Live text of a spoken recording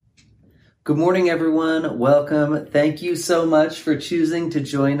Good morning, everyone. Welcome. Thank you so much for choosing to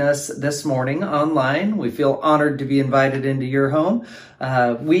join us this morning online. We feel honored to be invited into your home.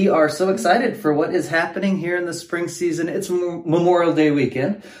 We are so excited for what is happening here in the spring season. It's Memorial Day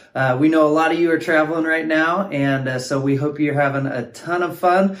weekend. We know a lot of you are traveling right now, and so we hope you're having a ton of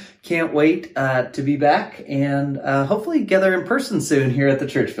fun. Can't wait to be back and hopefully gather in person soon here at the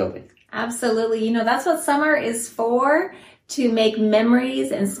church building. Absolutely. That's what summer is for, to make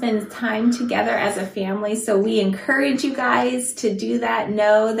memories and spend time together as a family. So we encourage you guys to do that.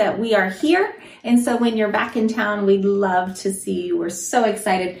 Know that we are here. And so when you're back in town, we'd love to see you. We're so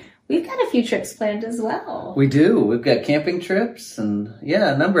excited. We've got a few trips planned as well. We do. We've got camping trips and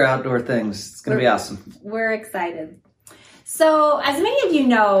a number of outdoor things. It's going to be awesome. We're excited. So as many of you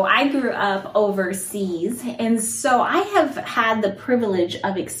know, I grew up overseas. And so I have had the privilege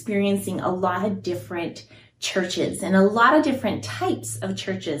of experiencing a lot of different churches and a lot of different types of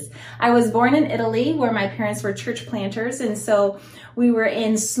churches. I was born in Italy, where my parents were church planters, and so we were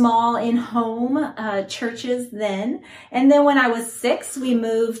in small in-home churches then. And then when I was 6, we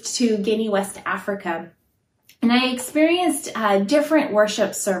moved to Guinea, West Africa. And I experienced different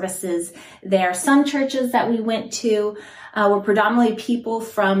worship services there. Some churches that we went to were predominantly people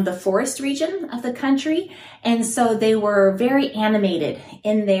from the forest region of the country, and so they were very animated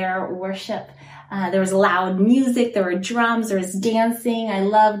in their worship. There was loud music, there were drums, there was dancing. I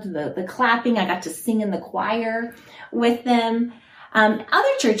loved the clapping. I got to sing in the choir with them. Other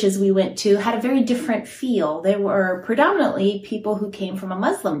churches we went to had a very different feel. They were predominantly people who came from a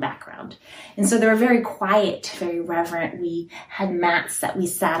Muslim background. And so they were very quiet, very reverent. We had mats that we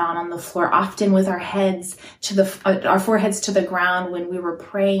sat on the floor, often with our heads our foreheads to the ground when we were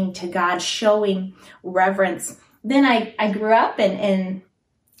praying to God, showing reverence. Then I grew up and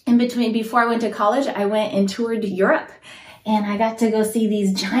in between, before I went to college, I went and toured Europe, and I got to go see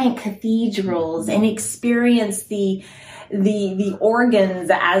these giant cathedrals and experience the organs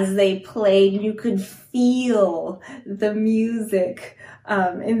as they played. You could feel the music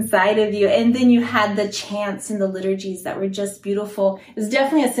inside of you. And then you had the chants and the liturgies that were just beautiful. It was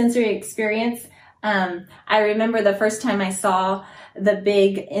definitely a sensory experience. I remember the first time I saw the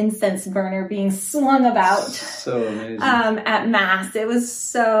big incense burner being swung about. So amazing. At Mass. It was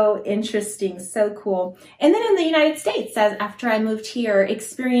so interesting, so cool. And then in the United States, after I moved here,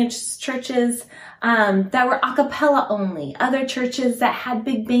 experienced churches that were a cappella only, other churches that had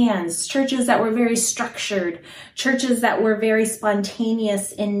big bands, churches that were very structured, churches that were very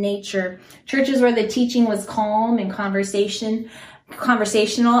spontaneous in nature, churches where the teaching was calm and conversational,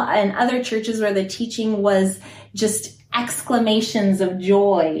 and other churches where the teaching was just exclamations of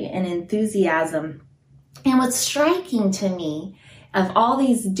joy and enthusiasm. And what's striking to me of all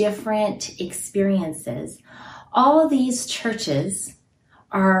these different experiences, all these churches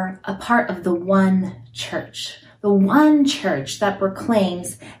are a part of the one church that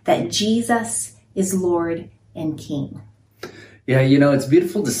proclaims that Jesus is Lord and King. Yeah, it's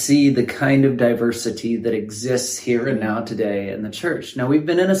beautiful to see the kind of diversity that exists here and now today in the church. Now, we've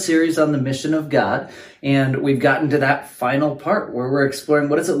been in a series on the mission of God, and we've gotten to that final part where we're exploring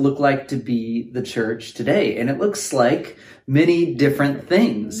what does it look like to be the church today. And it looks like many different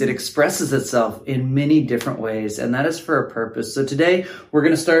things. It expresses itself in many different ways, and that is for a purpose. So today we're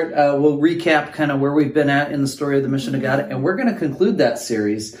going to start, we'll recap kind of where we've been at in the story of the mission of God, and we're going to conclude that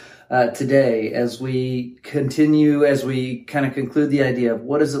series today as we kind of conclude the idea of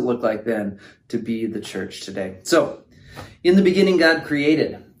what does it look like then to be the church today. So in the beginning, God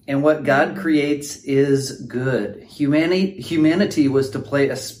created, and what God creates is good. Humanity was to play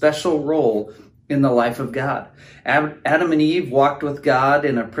a special role in the life of God. Adam and Eve walked with God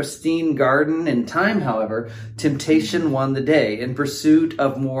in a pristine garden. In time, however, temptation won the day in pursuit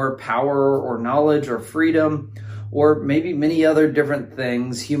of more power or knowledge or freedom, or maybe many other different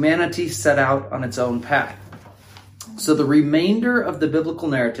things. Humanity set out on its own path. So the remainder of the biblical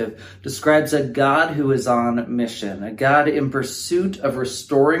narrative describes a God who is on mission, a God in pursuit of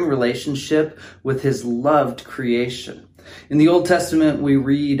restoring relationship with his loved creation. In the Old Testament, we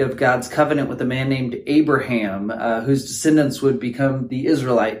read of God's covenant with a man named Abraham, whose descendants would become the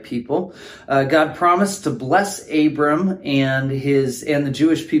Israelite people. God promised to bless Abram and the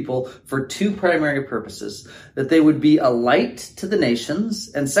Jewish people for two primary purposes: that they would be a light to the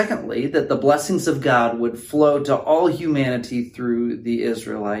nations, and secondly, that the blessings of God would flow to all humanity through the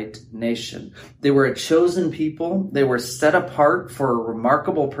Israelite nation. They were a chosen people. They were set apart for a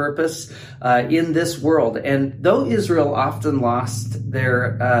remarkable purpose in this world. And though Israel Israel often lost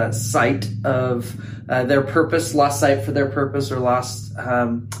their sight of their purpose, lost sight for their purpose, or lost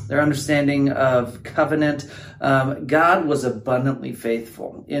their understanding of covenant. God was abundantly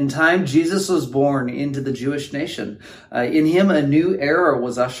faithful. In time, Jesus was born into the Jewish nation. In him, a new era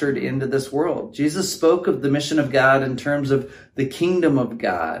was ushered into this world. Jesus spoke of the mission of God in terms of the kingdom of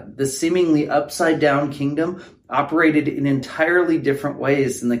God. The seemingly upside down kingdom operated in entirely different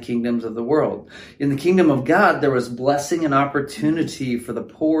ways than the kingdoms of the world. In the kingdom of God, there was blessing and opportunity for the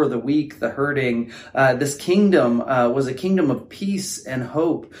poor, the weak, the hurting. This kingdom was a kingdom of peace and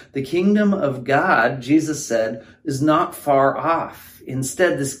hope. The kingdom of God, Jesus said, is not far off.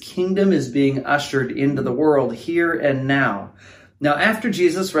 Instead, this kingdom is being ushered into the world here and now. Now, after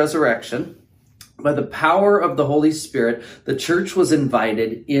Jesus' resurrection, by the power of the Holy Spirit, the church was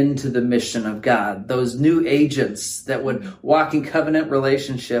invited into the mission of God, those new agents that would walk in covenant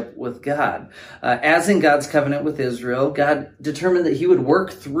relationship with God. As in God's covenant with Israel, God determined that he would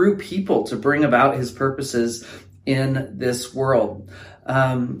work through people to bring about his purposes in this world.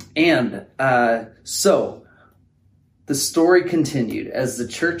 So the story continued as the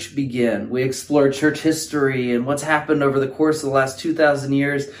church began. We explored church history and what's happened over the course of the last 2,000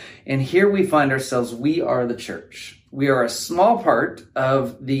 years. And here we find ourselves. We are the church. We are a small part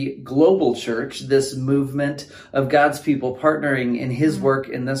of the global church, this movement of God's people partnering in his work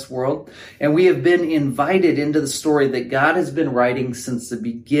in this world. And we have been invited into the story that God has been writing since the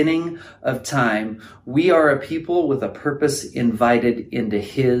beginning of time. We are a people with a purpose invited into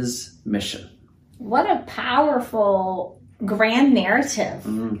his mission. What a powerful, grand narrative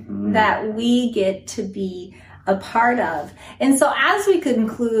that we get to be a part of. And so as we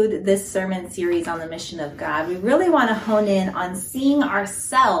conclude this sermon series on the mission of God, we really want to hone in on seeing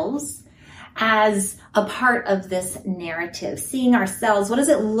ourselves as a part of this narrative, seeing ourselves. What does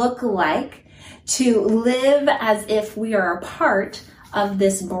it look like to live as if we are a part of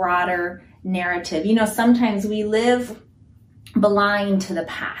this broader narrative? You know, sometimes we live blind to the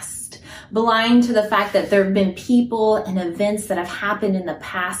past, blind to the fact that there have been people and events that have happened in the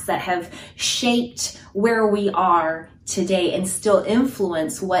past that have shaped where we are today and still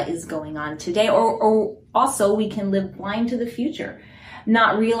influence what is going on today. Or also we can live blind to the future,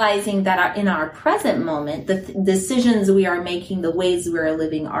 not realizing that in our present moment, the decisions we are making, the ways we are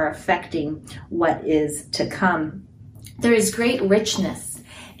living are affecting what is to come. There is great richness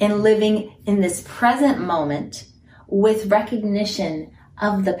in living in this present moment with recognition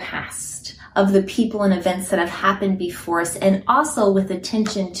of the past, of the people and events that have happened before us, and also with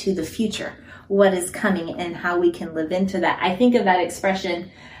attention to the future, what is coming and how we can live into that. I think of that expression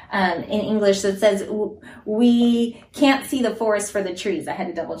in English that says, we can't see the forest for the trees. I had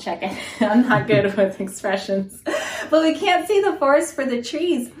to double check it. I'm not good with expressions. But we can't see the forest for the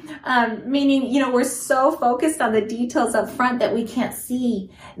trees, meaning, we're so focused on the details up front that we can't see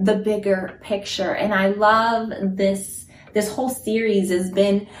the bigger picture. And I love this whole series has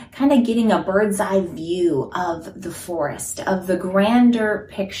been kind of getting a bird's eye view of the forest, of the grander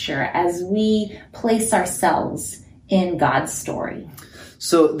picture as we place ourselves in God's story.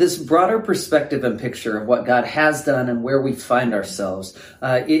 So this broader perspective and picture of what God has done and where we find ourselves,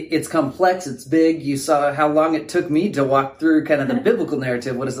 it's complex, it's big. You saw how long it took me to walk through kind of the biblical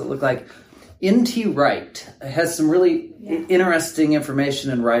narrative. What does it look like? N.T. Wright has some really interesting information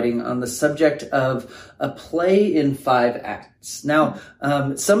and writing on the subject of a play in 5 acts. Now,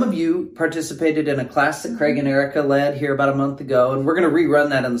 some of you participated in a class that Craig and Erica led here about a month ago, and we're going to rerun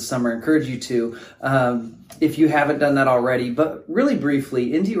that in the summer. I encourage you to, if you haven't done that already. But really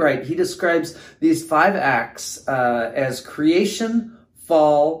briefly, N.T. Wright, he describes these 5 acts as creation,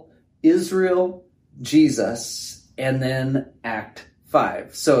 fall, Israel, Jesus, and then Act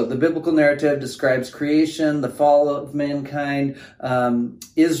 5. So the biblical narrative describes creation, the fall of mankind,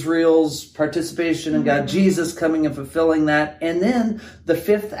 Israel's participation in God, Jesus coming and fulfilling that, and then the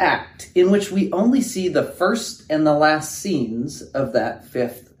 5th act, in which we only see the first and the last scenes of that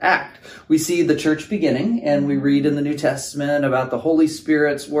 5th act. We see the church beginning, and we read in the New Testament about the Holy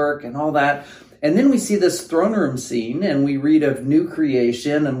Spirit's work and all that. And then we see this throne room scene, and we read of new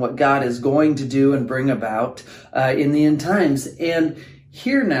creation and what God is going to do and bring about in the end times. And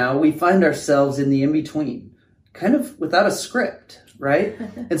here now we find ourselves in the in-between, kind of without a script, right?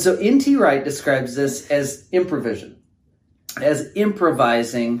 And so N.T. Wright describes this as improvision, as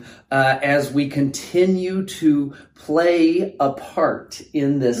improvising as we continue to play a part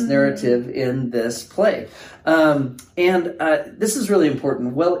in this narrative, in this play. This is really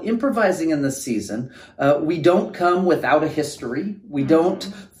important. Well, improvising in this season, we don't come without a history. We don't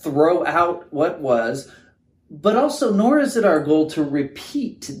throw out what was. But also, nor is it our goal to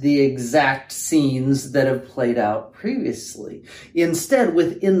repeat the exact scenes that have played out previously. Instead,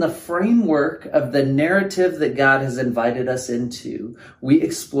 within the framework of the narrative that God has invited us into, we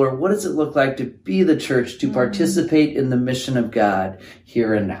explore what does it look like to be the church, to participate in the mission of God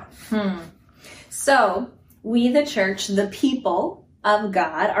here and now. So, we, the church, the people of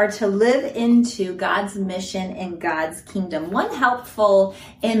God, are to live into God's mission and God's kingdom. One helpful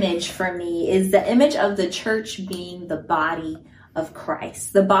image for me is the image of the church being the body of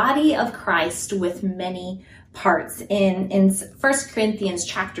Christ. The body of Christ with many parts. In 1 Corinthians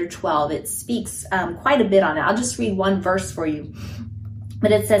chapter 12, it speaks quite a bit on it. I'll just read one verse for you.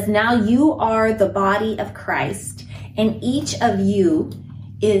 But it says, "Now you are the body of Christ, and each of you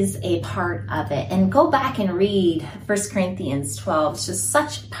is a part of it." And go back and read 1 Corinthians 12. It's just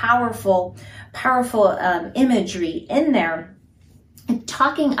such powerful imagery in there, and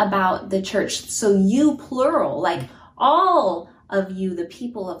talking about the church. So you, plural, like all of you, the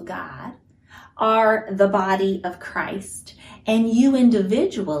people of God, are the body of Christ, and you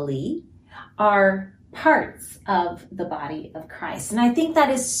individually are parts of the body of Christ. And I think that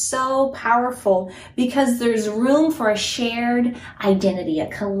is so powerful because there's room for a shared identity, a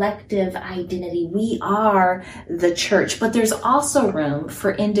collective identity. We are the church, but there's also room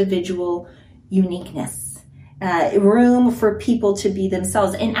for individual uniqueness, room for people to be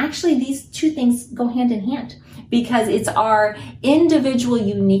themselves. And actually these two things go hand in hand, because it's our individual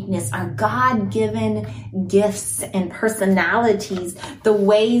uniqueness, our God-given gifts and personalities, the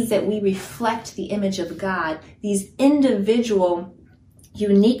ways that we reflect the image of God. These individual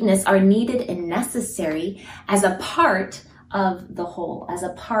uniqueness are needed and necessary as a part of the whole, as a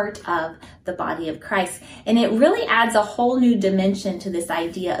part of the body of Christ. And it really adds a whole new dimension to this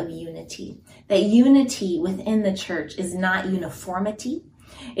idea of unity. That unity within the church is not uniformity.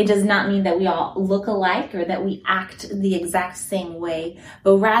 It does not mean that we all look alike or that we act the exact same way,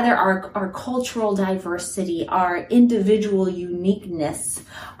 but rather our cultural diversity, our individual uniqueness,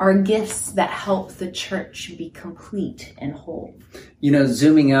 are gifts that help the church be complete and whole. You know,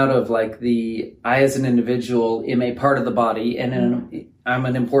 zooming out of like I as an individual am a part of the body and I'm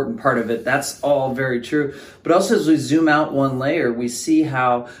an important part of it. That's all very true. But also as we zoom out one layer, we see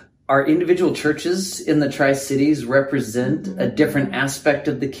how our individual churches in the Tri-Cities represent a different aspect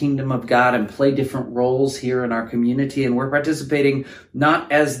of the kingdom of God and play different roles here in our community. And we're participating not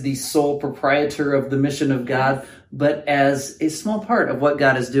as the sole proprietor of the mission of God, but as a small part of what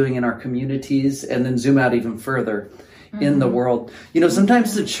God is doing in our communities, and then zoom out even further in the world. You know,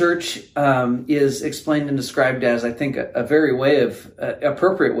 sometimes the church is explained and described as, I think, a very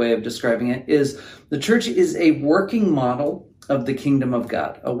appropriate way of describing it is the church is a working model of the kingdom of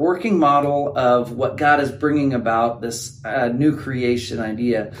God, a working model of what God is bringing about, this new creation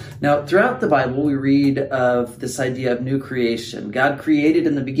idea. Now, throughout the Bible, we read of this idea of new creation. God created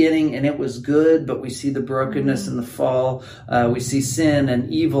in the beginning and it was good, but we see the brokenness and the fall. We see sin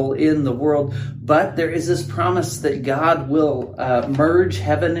and evil in the world. But there is this promise that God will merge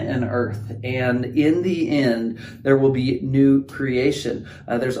heaven and earth. And in the end, there will be new creation.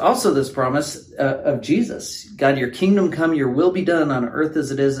 There's also this promise of Jesus. God, your kingdom come, your will be done on earth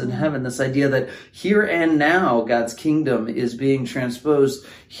as it is in heaven. This idea that here and now, God's kingdom is being transposed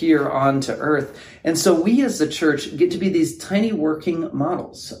here onto earth. And so we as the church get to be these tiny working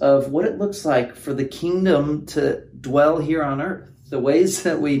models of what it looks like for the kingdom to dwell here on earth. The ways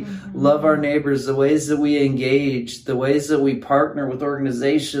that we love our neighbors, the ways that we engage, the ways that we partner with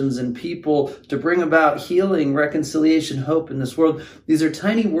organizations and people to bring about healing, reconciliation, hope in this world. These are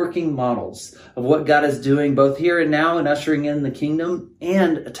tiny working models of what God is doing both here and now and ushering in the kingdom,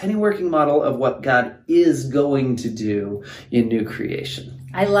 and a tiny working model of what God is going to do in new creation.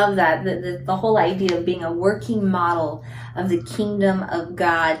 I love that, the whole idea of being a working model of the kingdom of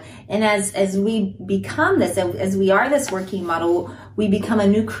God. And as we become this, as we are this working model, we become a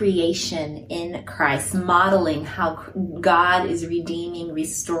new creation in Christ, modeling how God is redeeming,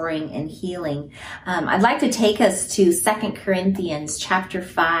 restoring, and healing. I'd like to take us to 2 Corinthians chapter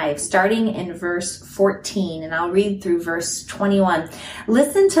 5, starting in verse 14, and I'll read through verse 21.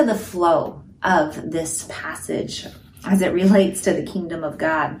 Listen to the flow of this passage as it relates to the kingdom of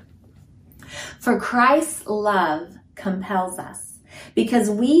God. For Christ's love compels us,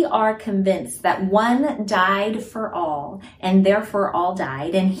 because we are convinced that one died for all, and therefore all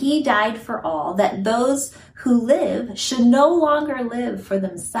died, and he died for all, that those who live should no longer live for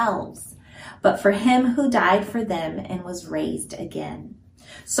themselves, but for him who died for them and was raised again.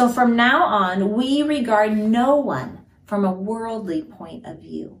 So from now on, we regard no one from a worldly point of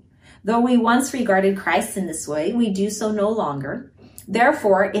view. Though we once regarded Christ in this way, we do so no longer.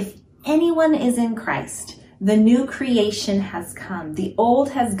 Therefore, if anyone is in Christ, The new creation has come. The old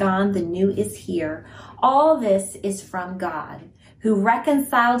has gone, the new is here. All this is from God, who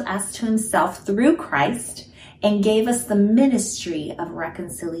reconciled us to himself through Christ and gave us the ministry of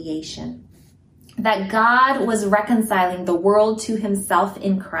reconciliation. That God was reconciling the world to himself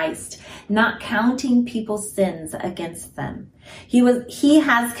in Christ, not counting people's sins against them. He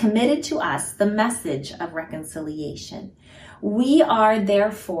has committed to us the message of reconciliation. We are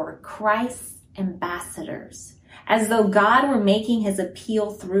therefore Christ's ambassadors, as though God were making his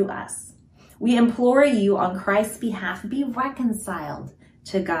appeal through us. We implore you on Christ's behalf, be reconciled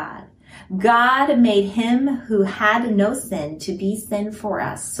to God. God made him who had no sin to be sin for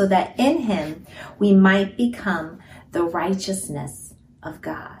us, so that in him we might become the righteousness of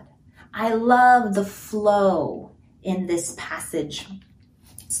God. I love the flow in this passage.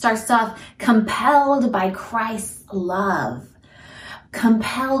 It starts off, compelled by Christ's love.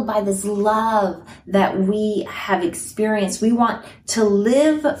 Compelled by this love that we have experienced. We want to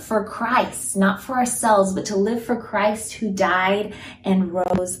live for Christ, not for ourselves, but to live for Christ who died and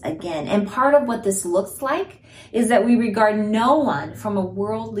rose again. And part of what this looks like is that we regard no one from a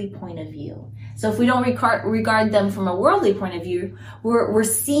worldly point of view. So if we don't regard them from a worldly point of view, we're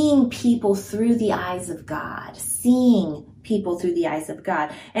seeing people through the eyes of God, seeing people through the eyes of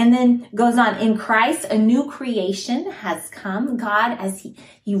God. And then goes on, in Christ, a new creation has come. God, as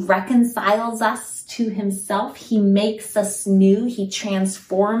he reconciles us to himself, he makes us new. He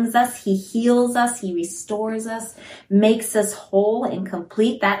transforms us. He heals us. He restores us, makes us whole and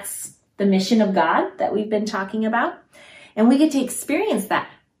complete. That's the mission of God that we've been talking about. And we get to experience that.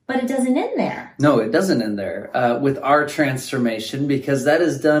 But it doesn't end there. No, it doesn't end there with our transformation, because that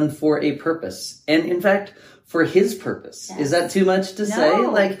is done for a purpose. And in fact, for his purpose. Yes. Is that too much to say?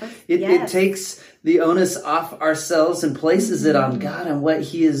 Like it takes the onus off ourselves and places it on God and what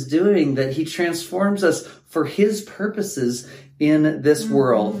he is doing, that he transforms us for his purposes in this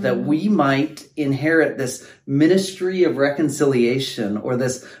world, that we might inherit this ministry of reconciliation, or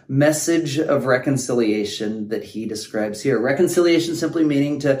this message of reconciliation that he describes here. Reconciliation simply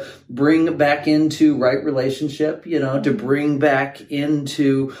meaning to bring back into right relationship, to bring back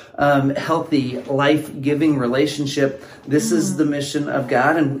into healthy, life-giving relationship. This is the mission of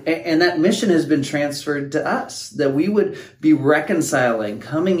God, and that mission has been transferred to us, that we would be reconciling,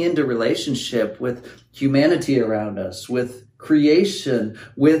 coming into relationship with humanity around us, with creation,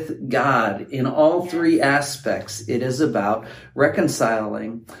 with God. In all three aspects, it is about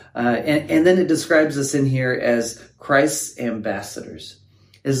reconciling. And then it describes us in here as Christ's ambassadors,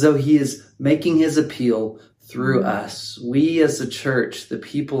 as though he is making his appeal through us. We as a church, the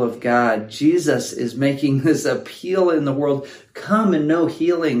people of God, Jesus is making this appeal in the world. Come and know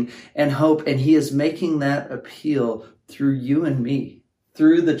healing and hope. And he is making that appeal through you and me,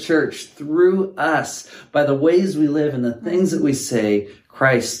 through the church, through us, by the ways we live and the things that we say.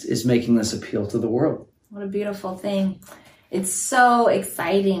 Christ is making this appeal to the world. What a beautiful thing. It's so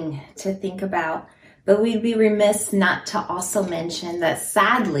exciting to think about. But we'd be remiss not to also mention that,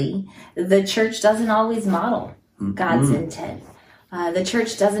 sadly, the church doesn't always model God's intent. The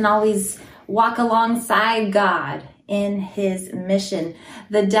church doesn't always walk alongside God in his mission.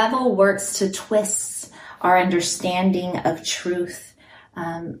 The devil works to twist our understanding of truth.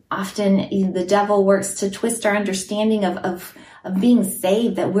 Often the devil works to twist our understanding of being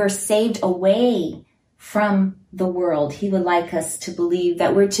saved, that we're saved away from the world. He would like us to believe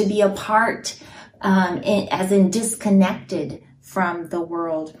that we're to be apart, as in disconnected from the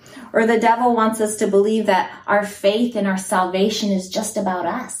world. Or the devil wants us to believe that our faith and our salvation is just about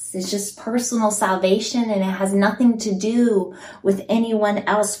us. It's just personal salvation, and it has nothing to do with anyone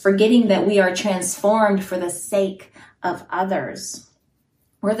else, forgetting that we are transformed for the sake of others.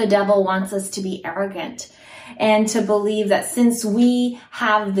 Or the devil wants us to be arrogant and to believe that since we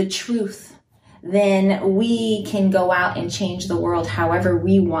have the truth, then we can go out and change the world however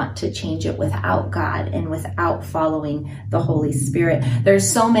we want to change it without God and without following the Holy Spirit.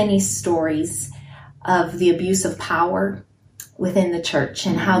 There's so many stories of the abuse of power within the church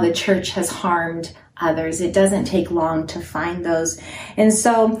and how the church has harmed others. It doesn't take long to find those. And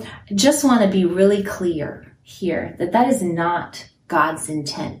so just want to be really clear here that is not God's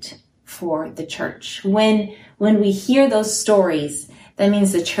intent for the church. When we hear those stories, that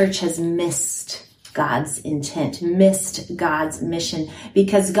means the church has missed God's intent, missed God's mission,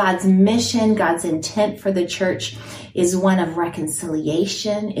 because God's mission, God's intent for the church is one of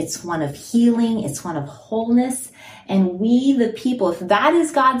reconciliation. It's one of healing. It's one of wholeness. And we, the people, if that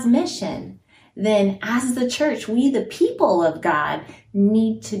is God's mission, then as the church, we, the people of God,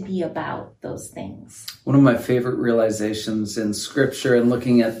 need to be about those things. One of my favorite realizations in Scripture and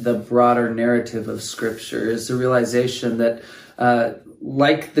looking at the broader narrative of Scripture is the realization that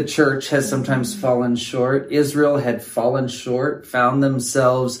like the church has sometimes fallen short, Israel had fallen short, found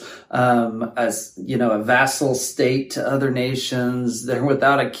themselves as a vassal state to other nations. They're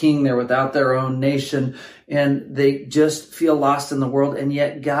without a king, they're without their own nation, and they just feel lost in the world. And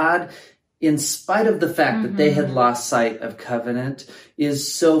yet God, in spite of the fact that they had lost sight of covenant,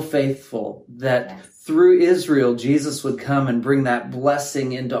 is so faithful that through Israel, Jesus would come and bring that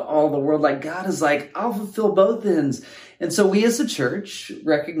blessing into all the world. Like God is like, I'll fulfill both ends. And so we as a church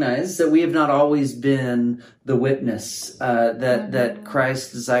recognize that we have not always been the witness that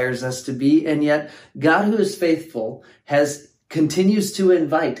Christ desires us to be. And yet God, who is faithful, continues to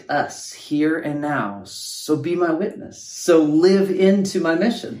invite us here and now. So be my witness. So live into my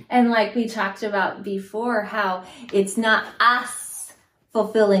mission. And like we talked about before, how it's not us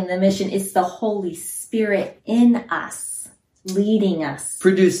fulfilling the mission, it's the Holy Spirit in us, leading us,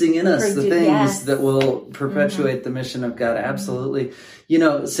 producing in us the things that will perpetuate the mission of God. Absolutely.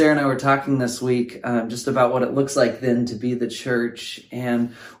 Sarah and I were talking this week just about what it looks like then to be the church.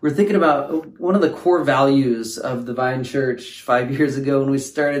 And we're thinking about one of the core values of the Vine Church 5 years ago when we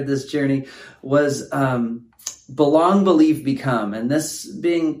started this journey was belong, believe, become. And this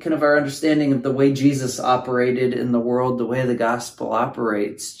being kind of our understanding of the way Jesus operated in the world, the way the gospel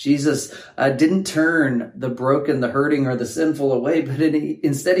operates. Jesus didn't turn the broken, the hurting, or the sinful away, but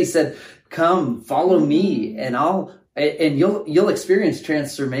instead he said, come, follow me, and you'll experience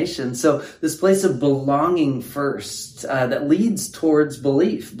transformation. So this place of belonging first, that leads towards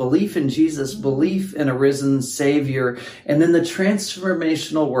belief in Jesus, belief in a risen Savior, and then the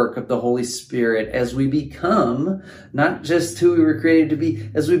transformational work of the Holy Spirit as we become not just who we were created to be,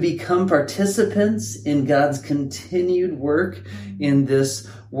 as we become participants in God's continued work in this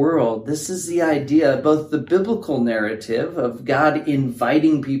world. This is the idea, both the biblical narrative of God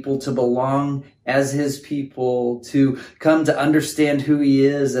inviting people to belong as his people, to come to understand who he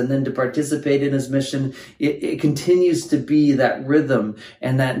is, and then to participate in his mission. It continues to be that rhythm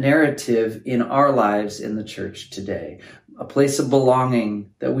and that narrative in our lives in the church today. A place of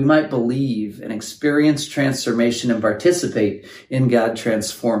belonging that we might believe and experience transformation and participate in God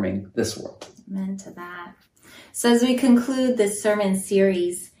transforming this world. Amen to that. So as we conclude this sermon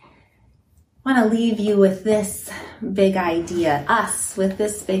series, I want to leave you with this big idea, with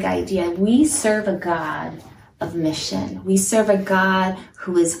this big idea. We serve a God of mission. We serve a God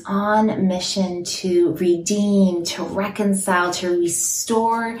who is on mission to redeem, to reconcile, to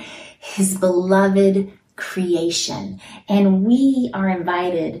restore his beloved creation. And we are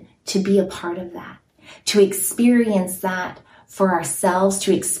invited to be a part of that, to experience that for ourselves,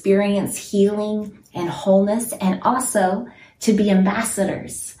 to experience healing and wholeness, and also to be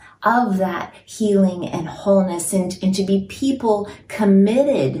ambassadors of that healing and wholeness, and to be people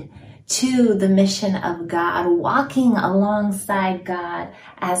committed to the mission of God, walking alongside God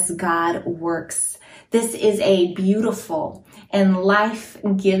as God works. This is a beautiful and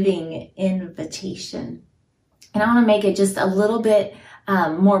life-giving invitation. And I want to make it just a little bit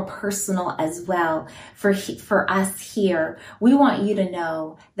more personal as well for us here. We want you to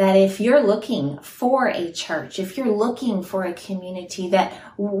know that if you're looking for a church, if you're looking for a community, that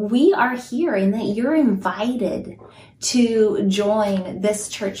we are here and that you're invited to join this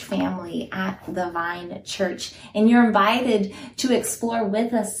church family at the Vine Church. And you're invited to explore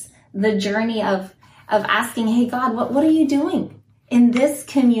with us the journey of asking, hey God, what are you doing in this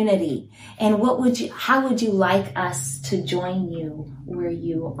community? And how would you like us to join you where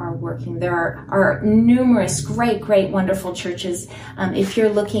you are working? There are numerous great, wonderful churches. If you're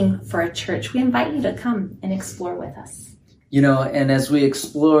looking for a church, we invite you to come and explore with us. And as we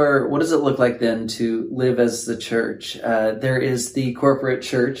explore, what does it look like then to live as the church? There is the corporate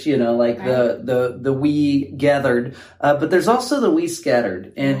church, right. the we gathered, but there's also the we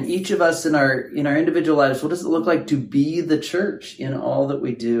scattered. And each of us in our individual lives, what does it look like to be the church in all that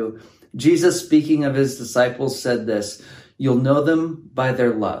we do? Jesus, speaking of his disciples, said this: you'll know them by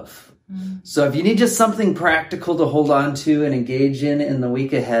their love. Mm-hmm. So if you need just something practical to hold on to and engage in the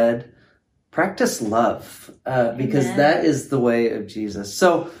week ahead, practice love, because that is the way of Jesus.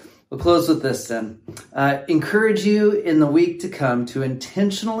 So we'll close with this then. Encourage you in the week to come to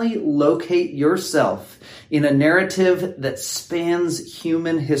intentionally locate yourself in a narrative that spans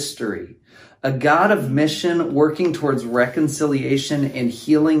human history. A God of mission working towards reconciliation and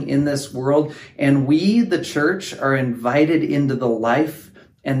healing in this world. And we, the church, are invited into the life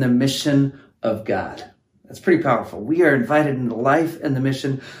and the mission of God. That's pretty powerful. We are invited into the life and the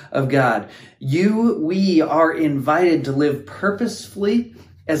mission of God. We are invited to live purposefully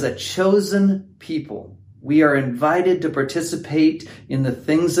as a chosen people. We are invited to participate in the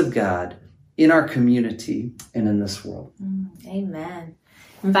things of God in our community and in this world. Amen.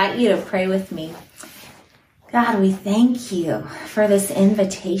 I invite you to pray with me. God, we thank you for this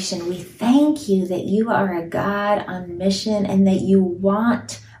invitation. We thank you that you are a God on mission and that you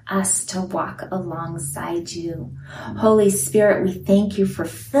want us to walk alongside you. Holy Spirit, we thank you for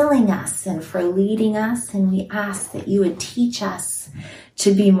filling us and for leading us, and we ask that you would teach us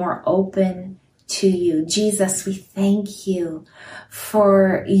to be more open to you. Jesus, we thank you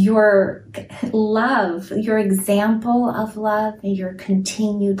for your love, your example of love, and your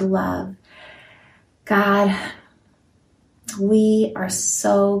continued love. God, we are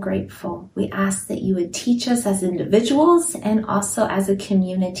so grateful. We ask that you would teach us as individuals and also as a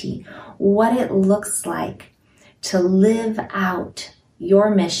community what it looks like to live out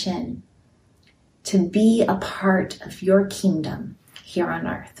your mission, to be a part of your kingdom here on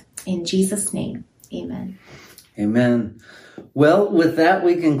earth. In Jesus' name, amen. Amen. Well, with that,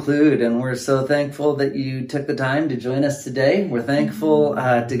 we conclude, and we're so thankful that you took the time to join us today. We're thankful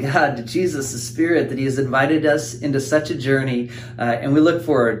to God, to Jesus, the Spirit, that he has invited us into such a journey, and we look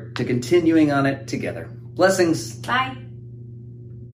forward to continuing on it together. Blessings. Bye.